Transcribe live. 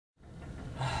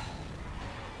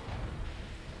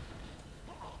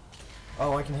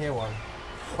Oh, I can hear one.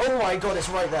 Oh my god, it's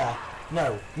right there.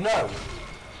 No, no.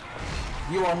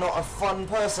 You are not a fun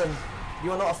person.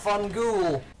 You are not a fun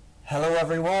ghoul. Hello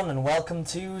everyone and welcome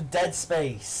to Dead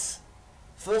Space.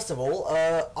 First of all,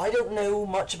 I don't know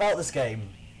much about this game.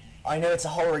 I know it's a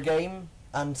horror game,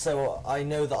 and so I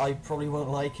know that I probably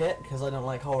won't like it because I don't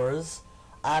like horrors.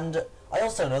 And I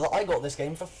also know that I got this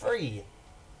game for free.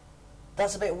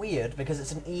 That's a bit weird because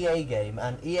it's an EA game,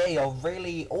 and EA are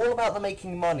really all about the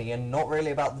making money and not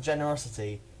really about the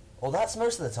generosity. Well, that's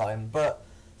most of the time, but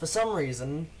for some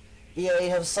reason, EA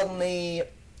have suddenly,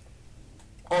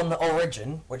 on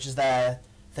Origin, which is their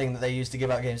thing that they use to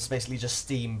give out games, it's basically just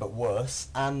Steam but worse,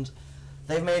 and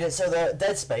they've made it so that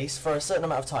Dead Space, for a certain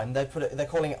amount of time, they're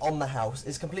calling it On the House,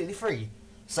 is completely free.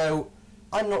 So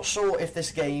I'm not sure if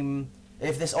this game,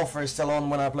 if this offer is still on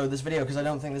when I upload this video, because I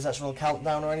don't think there's actual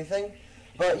countdown or anything.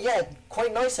 But yeah,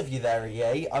 quite nice of you there,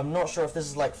 EA. I'm not sure if this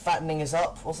is like fattening us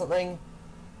up or something.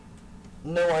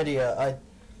 No idea.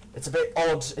 It's a bit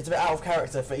odd. It's a bit out of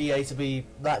character for EA to be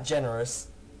that generous.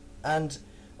 And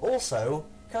also,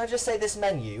 can I just say this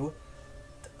menu?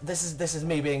 This is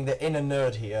me being the inner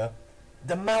nerd here.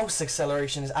 The mouse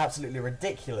acceleration is absolutely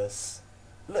ridiculous.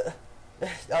 Look,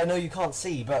 I know you can't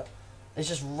see, but it's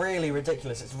just really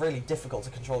ridiculous. It's really difficult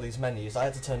to control these menus. I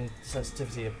had to turn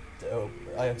sensitivity.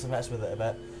 I had to mess with it a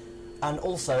bit. And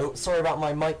also, sorry about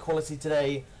my mic quality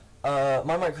today.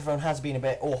 My microphone has been a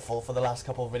bit awful for the last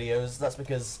couple of videos. That's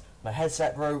because my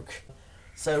headset broke.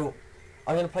 So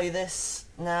I'm gonna play this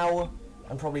now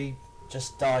and probably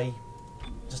just die,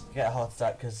 just get a heart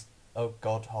attack because oh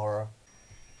god, horror.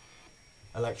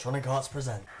 Electronic Arts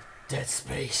present Dead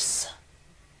Space.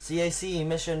 CAC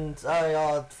mission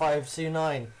IR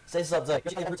 529. Status update.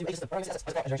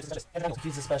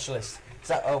 Computer specialist. Is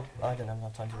that? Oh, I don't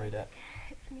have time to read it.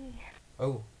 It's me.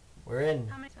 Oh, we're in.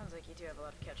 Sounds like you do have a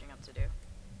lot of catching up to do.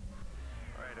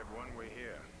 Alright, everyone, we're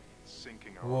here.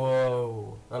 Sinking our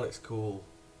Whoa, that looks cool.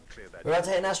 We're about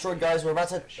to hit an asteroid, guys. We're about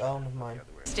to. Oh, never mind.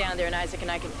 It's down there, and Isaac and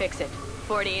I can fix it.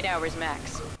 48 hours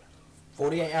max.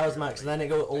 48 hours max, and then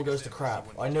it all goes to crap.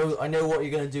 I know what you're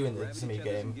gonna do in this me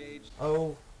game.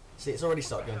 Oh, see, it's already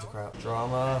started going to crap.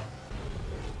 Drama.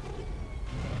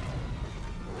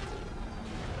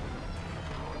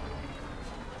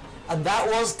 And that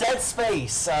was Dead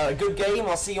Space. Good game.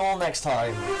 I'll see you all next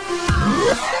time.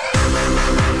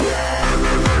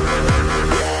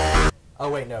 Oh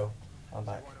wait, no, I'm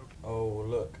back. Oh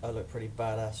look, I look pretty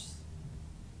badass.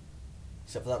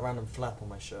 Except for that random flap on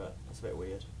my shirt. That's a bit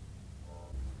weird.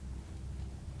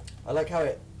 I like how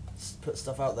it puts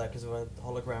stuff out there because of a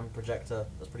hologram projector.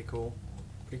 That's pretty cool.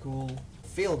 Pretty cool.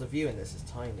 Field of view in this is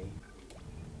tiny.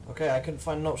 Okay, I couldn't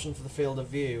find an option for the field of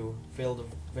view, field of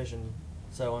vision,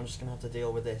 so I'm just gonna have to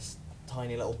deal with this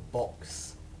tiny little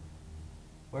box.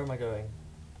 Where am I going?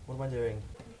 What am I doing?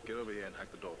 Get over here and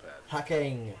hack the door pad.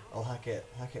 Hacking! I'll hack it.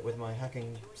 Hack it with my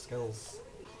hacking skills.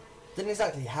 Didn't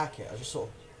exactly hack it, I just sort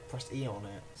of pressed E on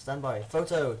it. Stand by.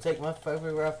 Photo! Take my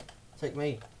photograph! Take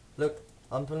me! Look!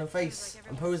 I'm putting a face.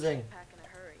 I'm posing.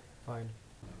 Fine.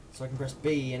 So I can press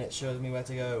B and it shows me where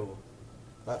to go.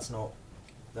 That's not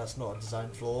a design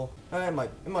flaw. It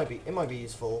might be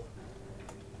useful.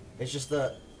 It's just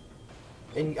that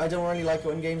I don't really like it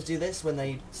when games do this, when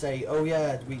they say, "Oh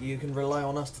yeah, you can rely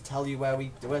on us to tell you where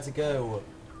to go."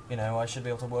 You know, I should be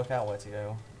able to work out where to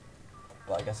go.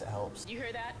 But I guess it helps. You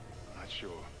hear that? Not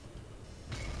sure.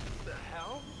 The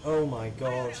hell? Oh my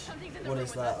god. What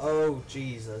is that? Oh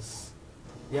Jesus.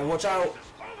 Yeah, watch out!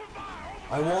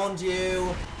 I warned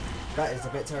you! That is a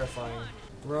bit terrifying.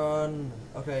 Run!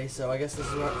 Okay, so I guess this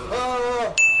is right.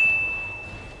 Oh!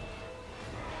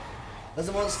 There's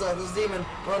a monster! There's a demon!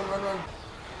 Run, run, run!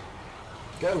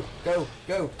 Go! Go!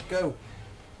 Go! Go!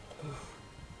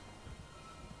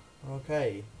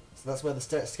 Okay, so that's where the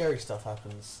scary stuff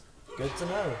happens. Good to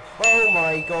know. Oh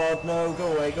my god, no!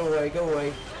 Go away, go away, go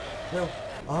away! No!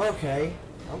 Oh, okay,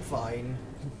 I'm fine.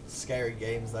 Scary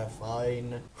games, they're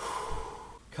fine.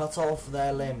 Cut off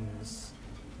their limbs.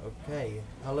 Okay,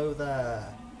 hello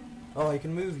there. Oh, I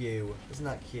can move you. Isn't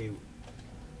that cute?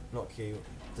 Not cute.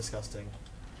 Disgusting.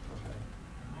 Okay.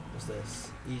 What's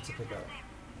this? E to pick up.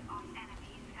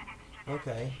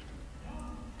 Okay.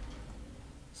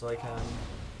 So I can...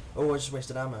 Oh, I just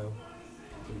wasted ammo.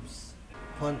 Oops.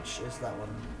 Punch is that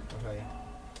one. Okay.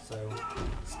 So,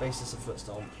 space is a foot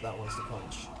stomp. That one's the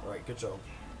punch. Alright, good job.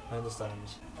 I understand.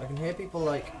 I can hear people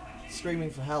like screaming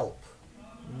for help,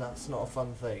 and that's not a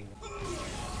fun thing.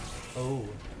 Oh,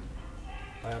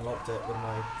 I unlocked it with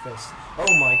my fist.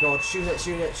 Oh my god, shoot it,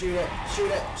 shoot it, shoot it,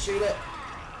 shoot it, shoot it!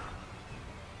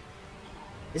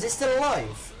 Is it still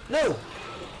alive? No!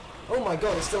 Oh my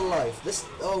god, it's still alive. This,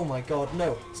 oh my god,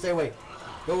 no, stay away.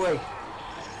 Go away.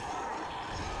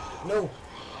 No.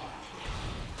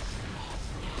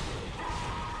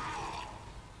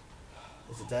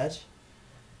 Is it dead?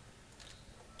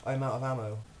 I'm out of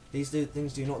ammo. These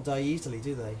things do not die easily,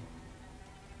 do they?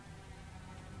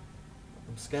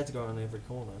 I'm scared to go around every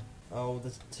corner. Oh,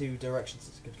 there's two directions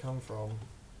it could come from.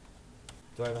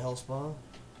 Do I have a health bar?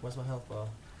 Where's my health bar?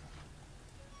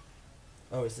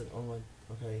 Oh, is it on my...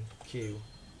 Okay, Q.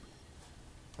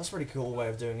 That's a pretty cool way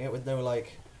of doing it, with no,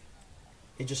 like...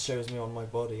 It just shows me on my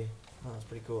body. Oh, that's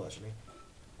pretty cool, actually.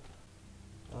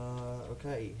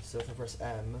 Okay, so if I press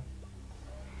M...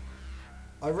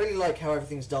 I really like how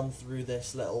everything's done through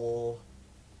this little...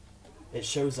 It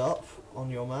shows up on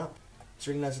your map. It's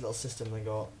a really nice little system they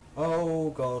got.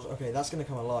 Oh god, okay, that's gonna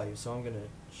come alive, so I'm gonna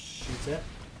shoot it.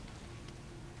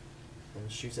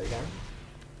 And shoot it again.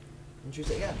 And shoot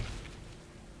it again.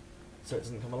 So it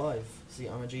doesn't come alive. See,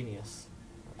 I'm a genius.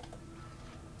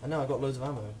 And now I've got loads of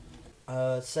ammo.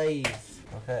 Save.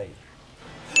 Okay.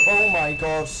 Oh my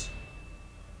god!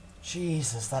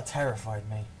 Jesus, that terrified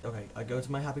me. Okay, I go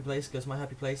to my happy place,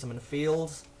 I'm in a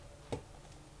field.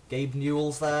 Gabe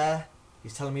Newell's there.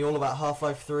 He's telling me all about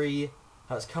Half-Life 3,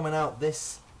 how it's coming out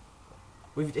this...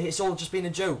 It's all just been a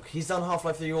joke. He's done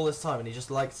Half-Life 3 all this time and he just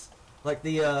liked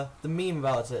the meme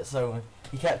about it, so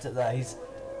he kept it there. He's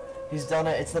done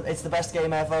it, it's the best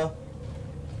game ever.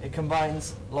 It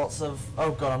combines lots of...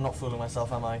 Oh god, I'm not fooling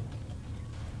myself, am I?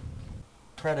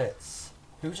 Credits.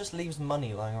 Who just leaves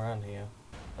money lying around here?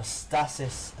 A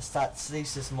stasis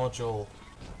module.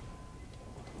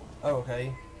 Oh,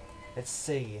 okay. It's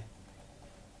C.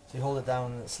 So you hold it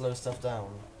down and it slows stuff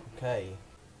down. Okay.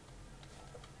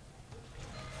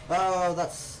 Oh,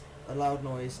 that's a loud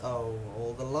noise. Oh,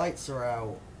 all the lights are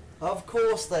out. Of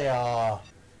course they are.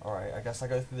 Alright, I guess I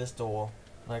go through this door.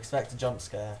 And I expect a jump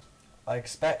scare. I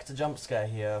expect a jump scare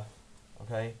here.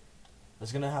 Okay?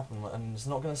 It's gonna happen and it's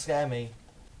not gonna scare me.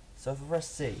 So if I press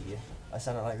C, I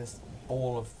sound like this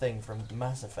ball of thing from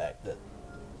Mass Effect that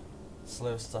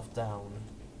slows stuff down.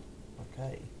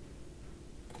 Okay.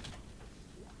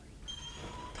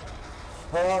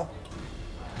 Ah!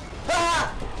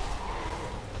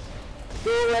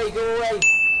 Go away, go away!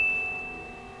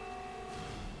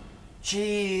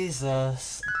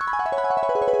 Jesus.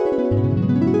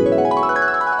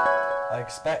 I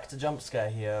expect a jump scare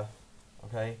here.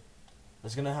 Okay?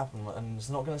 It's gonna happen and it's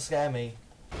not gonna scare me.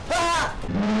 Ah!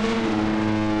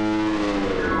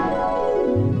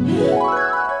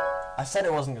 I said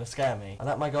it wasn't gonna scare me. I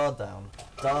let my guard down.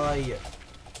 Die.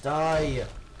 Die.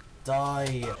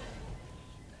 Die.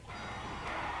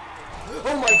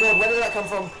 Oh my god, where did that come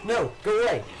from? No, go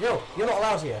away. No, you're not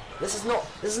allowed here. This is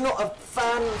not a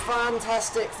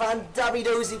fantastic,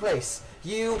 fan-dabby-dozy place.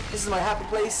 This is my happy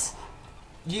place.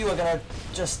 You are gonna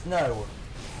just, no.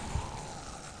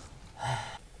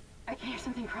 I can hear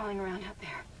something crawling around up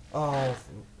there. Oh,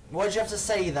 why'd you have to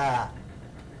say that?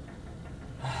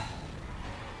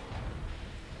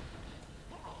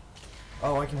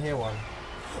 Oh, I can hear one.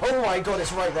 Oh my god,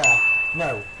 it's right there.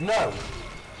 No, no.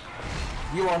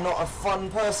 You are not a fun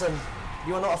person.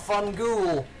 You are not a fun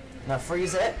ghoul. Now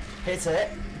freeze it, hit it,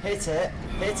 hit it,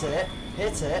 hit it,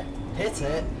 hit it, hit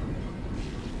it.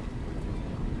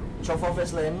 Chop off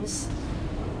its limbs.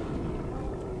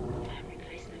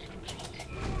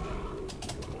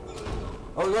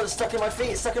 Oh god, it's stuck in my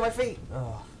feet, it's stuck in my feet.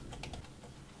 Oh.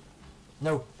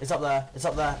 No, it's up there, it's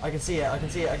up there. I can see it, I can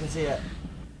see it, I can see it.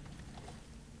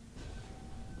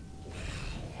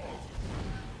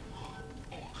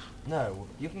 No,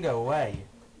 you can go away.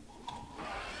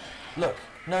 Look.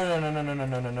 No, no, no, no, no, no,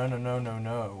 no, no, no, no, no, no,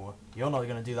 no. You're not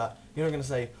gonna do that. You're not gonna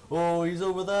say, oh, he's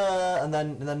over there, and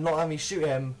then not have me shoot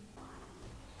him.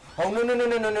 Oh no, no, no,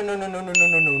 no, no, no, no, no, no, no, no, no,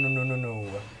 no, no, no, no.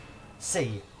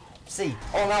 C. C.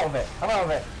 Oh, I'm out of it. I'm out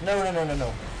of it. No, no, no, no,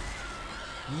 no.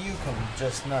 You can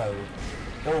just no.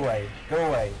 Go away. Go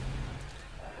away.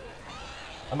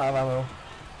 I'm out of ammo.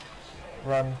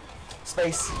 Run.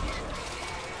 Space.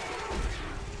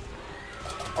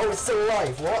 Oh, it's still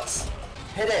alive. What?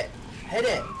 Hit it. Hit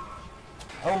it.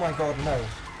 Oh my god, no.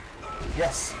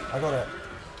 Yes, I got it.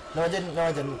 No, I didn't. No,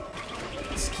 I didn't.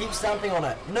 Just keep stamping on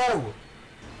it. No!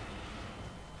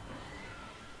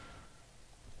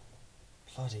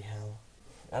 Bloody hell.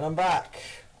 And I'm back.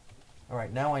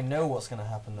 Alright, now I know what's going to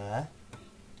happen there.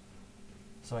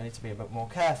 So I need to be a bit more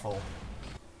careful.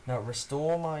 Now,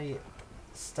 restore my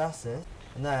stasis.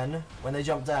 And then, when they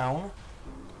jump down,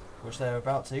 which they're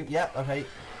about to, yep, okay.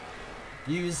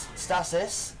 Use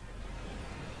stasis.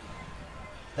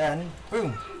 Then,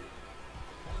 boom.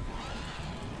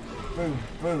 Boom,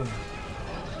 boom.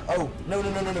 Oh, no, no,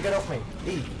 no, no, no, get off me.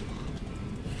 E.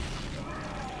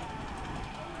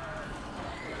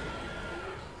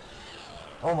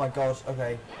 Oh my god,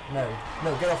 okay. No.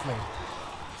 No, get off me.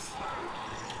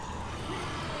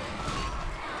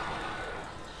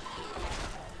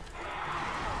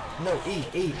 No, E.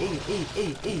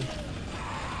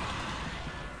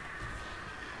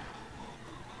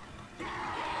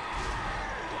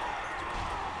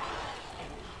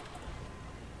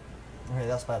 Okay,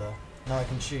 that's better. Now I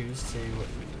can choose to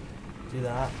do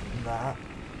that, and that,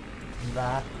 and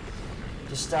that.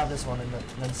 Just stab this one and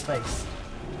then space.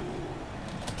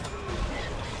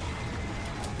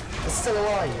 It's still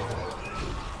alive!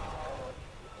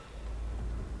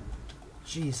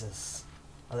 Jesus.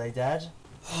 Are they dead?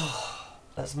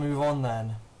 Let's move on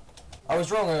then. I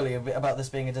was wrong earlier about this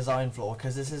being a design flaw,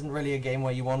 because this isn't really a game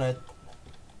where you want to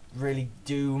really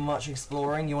do much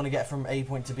exploring. You want to get from A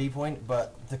point to B point,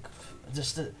 but the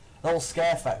whole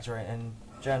scare factor in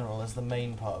general is the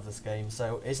main part of this game,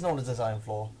 so it's not a design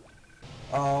flaw.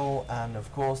 Oh, and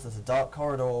of course there's a dark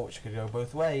corridor which could go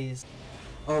both ways.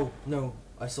 Oh, no,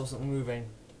 I saw something moving.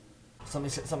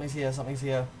 Something's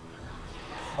here.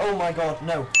 Oh my god,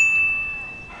 no.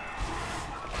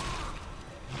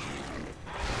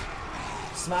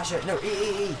 Smash it, no,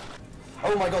 E.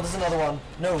 Oh my god, there's another one.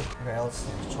 No. Okay, let's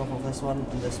chop off this one,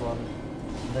 and this one,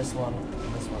 and this one,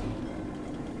 and this one.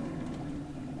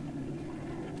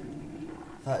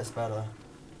 That is better.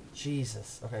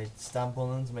 Jesus. Okay, stamp on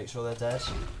them to make sure they're dead.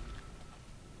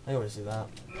 I always do that.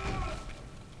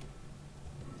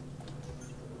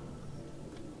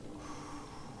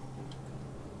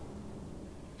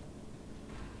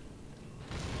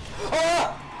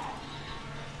 Ah!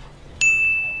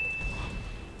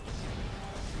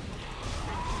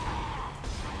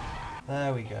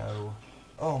 There we go.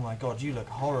 Oh my god, you look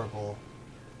horrible.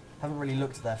 Haven't really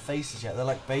looked at their faces yet. They're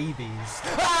like babies.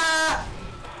 Ah!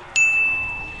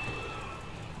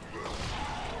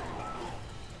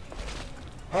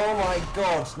 Oh my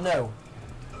god, no.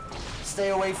 Stay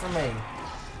away from me.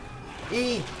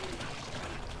 E!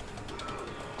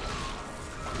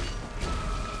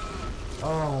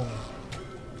 Oh.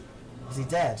 Is he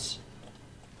dead?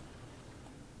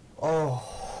 Oh.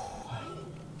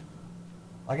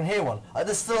 I can hear one.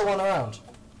 There's still one around.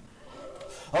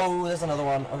 Oh, there's another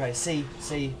one. Okay, C,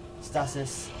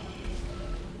 stasis.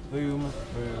 Boom,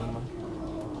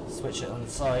 boom. Switch it on the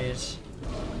side.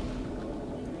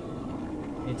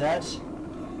 You dead?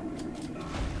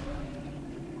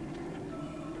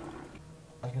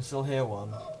 I can still hear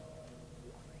one.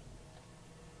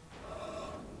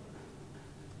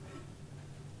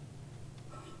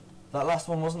 That last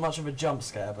one wasn't much of a jump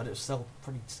scare, but it was still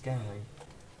pretty scary.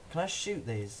 Can I shoot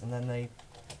these and then they...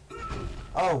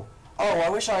 Oh! Oh, I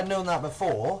wish I had known that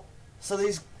before. So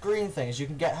these green things you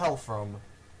can get health from.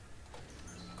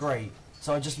 Great.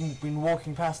 So I've just been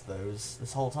walking past those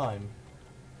this whole time.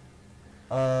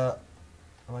 Am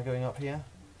I going up here?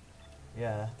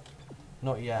 Yeah.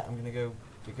 Not yet. I'm gonna go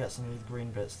to get some of these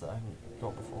green bits that I haven't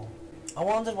got before. I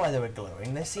wondered why they were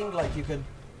glowing. They seemed like you could...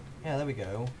 Yeah, there we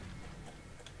go.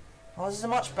 Oh, this is a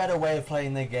much better way of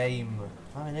playing the game.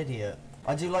 I'm an idiot.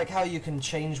 I do like how you can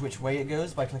change which way it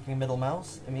goes by clicking middle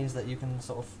mouse. It means that you can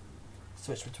sort of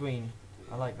switch between.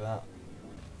 I like that.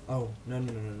 Oh, no.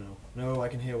 No, I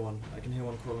can hear one. I can hear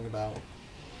one crawling about.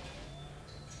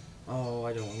 Oh,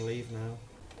 I don't want to leave now.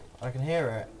 I can hear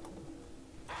it.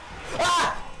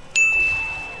 Ah!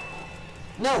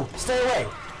 No, stay away.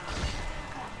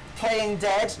 Playing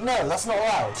dead? No, that's not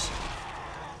allowed.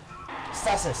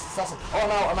 Stasis.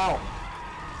 Oh, I'm out.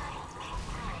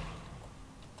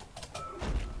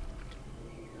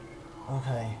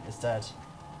 Okay, it's dead.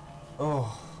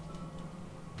 Oh.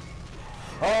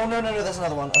 Oh, no, there's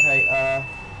another one. Okay,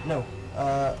 no,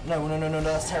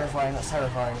 that's terrifying,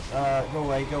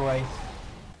 go away.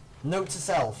 Note to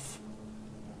self.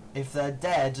 If they're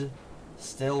dead,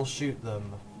 still shoot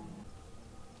them.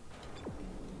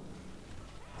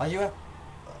 Are you a...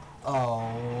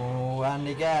 Oh, and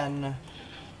again.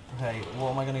 Okay,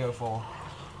 what am I gonna go for?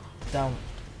 Down,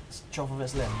 chop off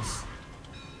its limbs.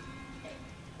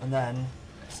 And then,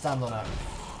 stand on it.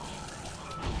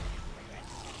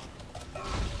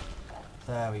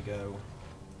 There we go.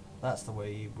 That's the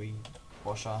way we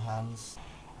wash our hands.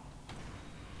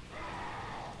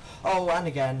 Oh, and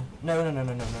again. No,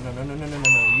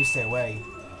 you stay away.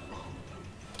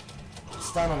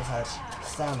 Stand on its head.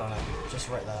 Stand on it. Just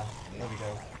right there. There we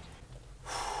go.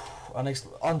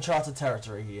 Uncharted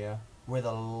territory here, with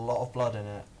a lot of blood in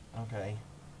it. Okay.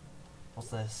 What's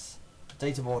this?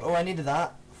 Data board. Oh, I needed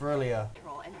that for earlier.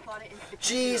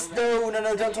 Jeez, no,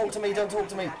 don't talk to me,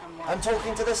 I'm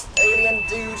talking to this alien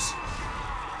dude.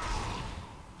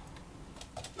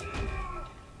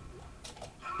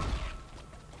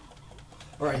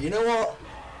 Alright, you know what?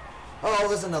 Oh,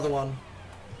 there's another one.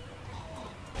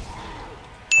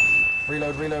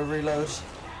 Reload, reload, reload.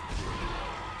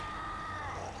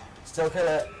 Still kill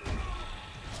it.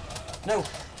 No,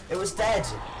 it was dead.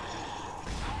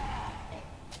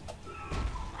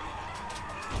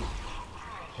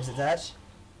 Is it dead?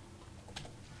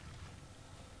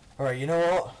 Alright, you know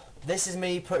what? This is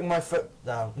me putting my foot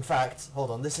down. In fact, hold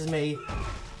on. This is me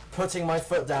putting my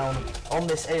foot down on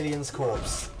this alien's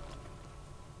corpse.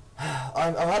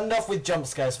 I've had enough with jump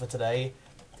scares for today.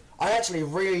 I actually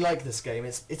really like this game.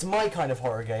 It's my kind of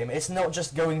horror game. It's not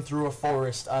just going through a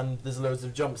forest and there's loads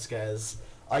of jump scares.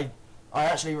 I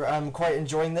actually am quite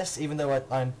enjoying this, even though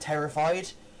I'm terrified.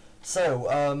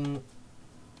 So,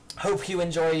 hope you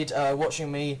enjoyed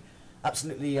watching me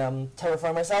absolutely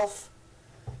terrify myself.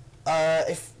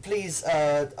 If please,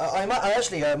 I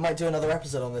actually might do another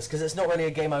episode on this because it's not really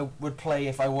a game I would play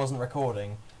if I wasn't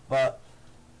recording. But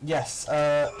yes,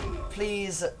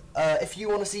 please, if you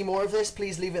want to see more of this,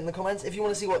 please leave it in the comments. If you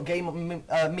want to see what game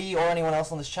me or anyone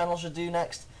else on this channel should do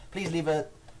next, please leave a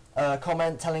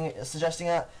comment suggesting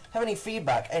that. Have any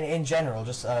feedback in general,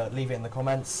 just leave it in the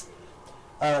comments.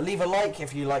 Leave a like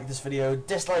if you like this video,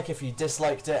 dislike if you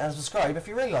disliked it, and subscribe if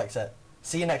you really liked it.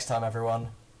 See you next time, everyone.